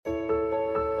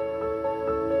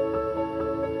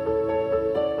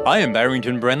I am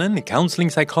Barrington Brennan, a counseling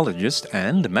psychologist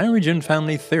and marriage and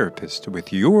family therapist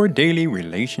with your daily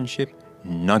relationship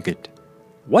nugget.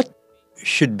 What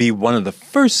should be one of the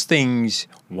first things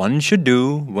one should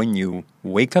do when you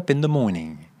wake up in the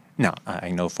morning? Now,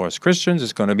 I know for us Christians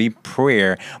it's going to be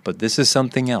prayer, but this is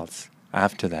something else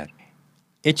after that.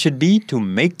 It should be to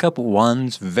make up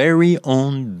one's very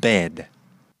own bed.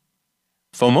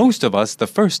 For most of us, the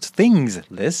first things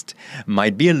list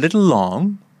might be a little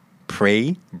long.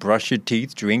 Pray, brush your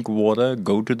teeth, drink water,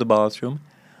 go to the bathroom.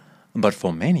 But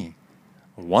for many,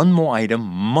 one more item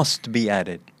must be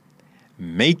added.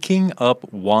 Making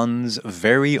up one's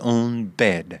very own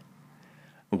bed.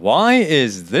 Why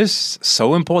is this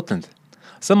so important?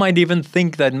 Some might even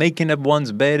think that making up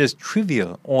one's bed is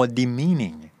trivial or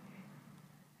demeaning.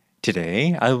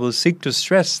 Today, I will seek to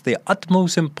stress the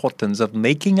utmost importance of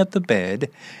making up the bed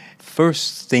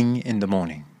first thing in the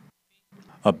morning.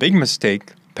 A big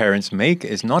mistake parents make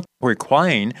is not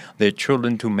requiring their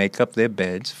children to make up their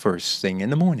beds first thing in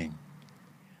the morning.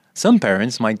 Some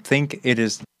parents might think it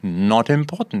is not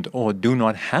important or do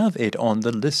not have it on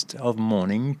the list of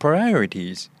morning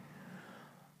priorities.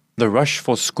 The rush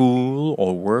for school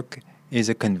or work is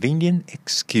a convenient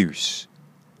excuse.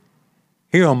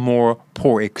 Here are more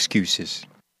poor excuses.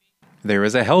 There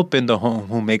is a help in the home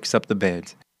who makes up the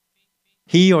beds.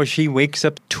 He or she wakes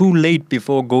up too late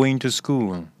before going to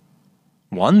school.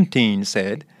 One teen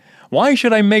said, "Why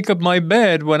should I make up my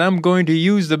bed when I'm going to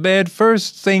use the bed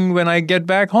first thing when I get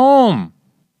back home?"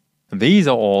 These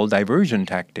are all diversion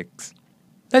tactics.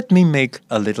 Let me make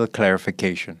a little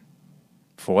clarification.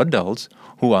 For adults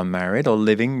who are married or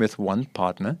living with one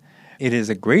partner, it is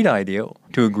a great idea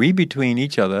to agree between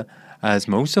each other, as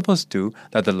most of us do,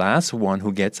 that the last one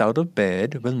who gets out of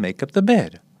bed will make up the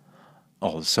bed.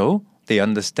 Also, the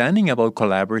understanding about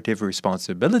collaborative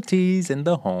responsibilities in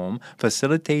the home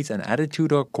facilitates an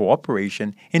attitude of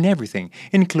cooperation in everything,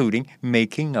 including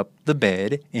making up the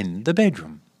bed in the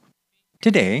bedroom.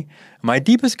 Today, my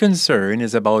deepest concern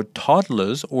is about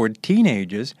toddlers or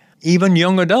teenagers, even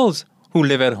young adults who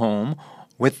live at home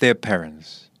with their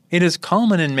parents. It is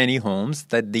common in many homes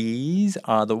that these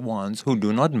are the ones who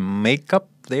do not make up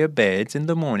their beds in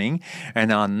the morning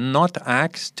and are not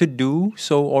asked to do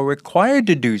so or required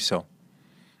to do so.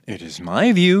 It is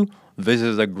my view this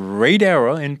is a great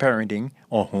error in parenting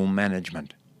or home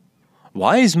management.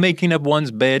 Why is making up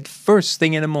one's bed first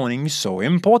thing in the morning so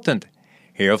important?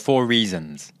 Here are 4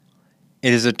 reasons.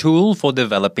 It is a tool for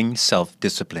developing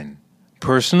self-discipline.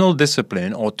 Personal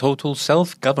discipline or total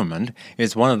self-government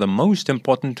is one of the most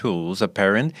important tools a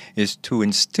parent is to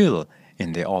instill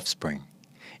in their offspring.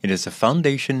 It is a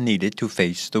foundation needed to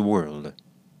face the world.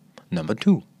 Number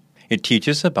 2, it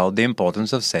teaches about the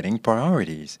importance of setting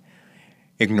priorities.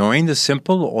 Ignoring the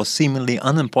simple or seemingly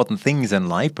unimportant things in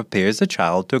life prepares a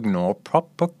child to ignore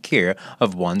proper care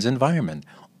of one's environment,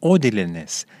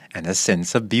 orderliness, and a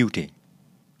sense of beauty.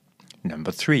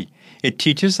 Number 3, it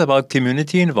teaches about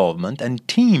community involvement and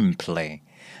team play,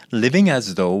 living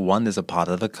as though one is a part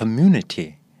of a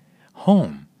community.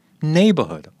 Home,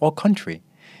 neighborhood, or country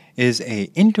is an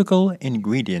integral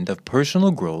ingredient of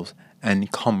personal growth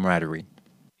and camaraderie.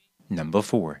 Number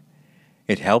 4,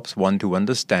 it helps one to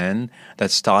understand that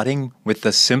starting with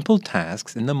the simple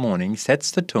tasks in the morning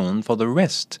sets the tone for the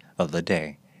rest of the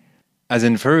day. As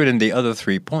inferred in the other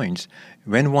 3 points,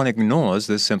 when one ignores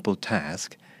this simple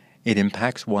task, it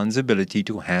impacts one's ability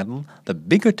to handle the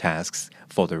bigger tasks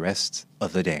for the rest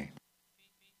of the day.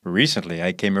 Recently,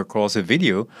 I came across a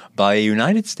video by a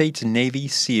United States Navy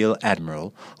SEAL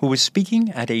admiral who was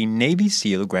speaking at a Navy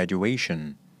SEAL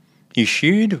graduation. He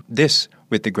shared this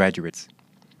with the graduates: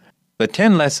 the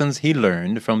 10 lessons he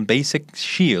learned from basic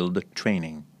SHIELD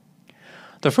training.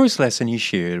 The first lesson he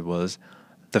shared was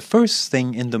the first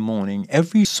thing in the morning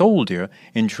every soldier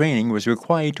in training was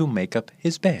required to make up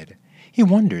his bed. He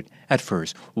wondered at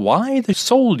first why the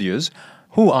soldiers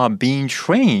who are being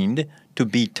trained to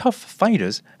be tough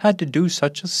fighters had to do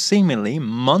such a seemingly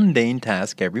mundane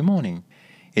task every morning.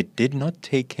 It did not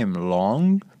take him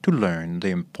long to learn the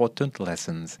important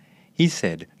lessons. He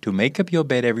said, to make up your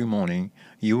bed every morning,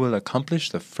 you will accomplish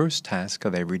the first task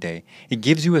of every day. It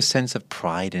gives you a sense of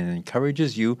pride and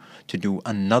encourages you to do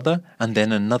another and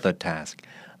then another task.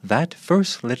 That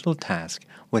first little task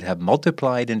would have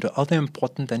multiplied into other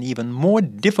important and even more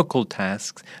difficult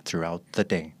tasks throughout the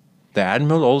day. The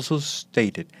Admiral also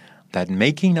stated that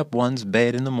making up one's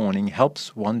bed in the morning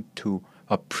helps one to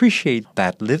appreciate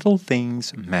that little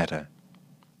things matter.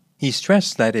 He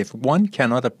stressed that if one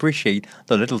cannot appreciate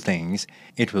the little things,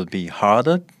 it will be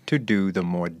harder to do the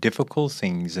more difficult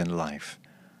things in life.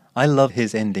 I love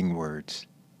his ending words.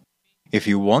 If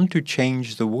you want to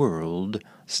change the world,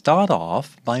 Start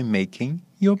off by making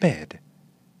your bed.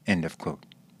 End of quote.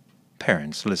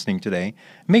 Parents listening today,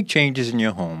 make changes in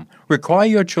your home. Require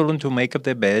your children to make up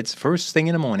their beds first thing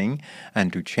in the morning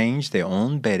and to change their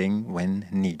own bedding when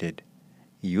needed.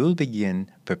 You'll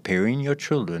begin preparing your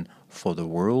children for the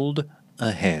world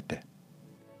ahead.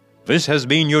 This has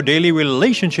been your Daily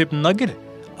Relationship Nugget.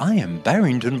 I am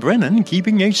Barrington Brennan,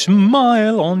 keeping a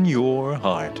smile on your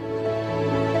heart.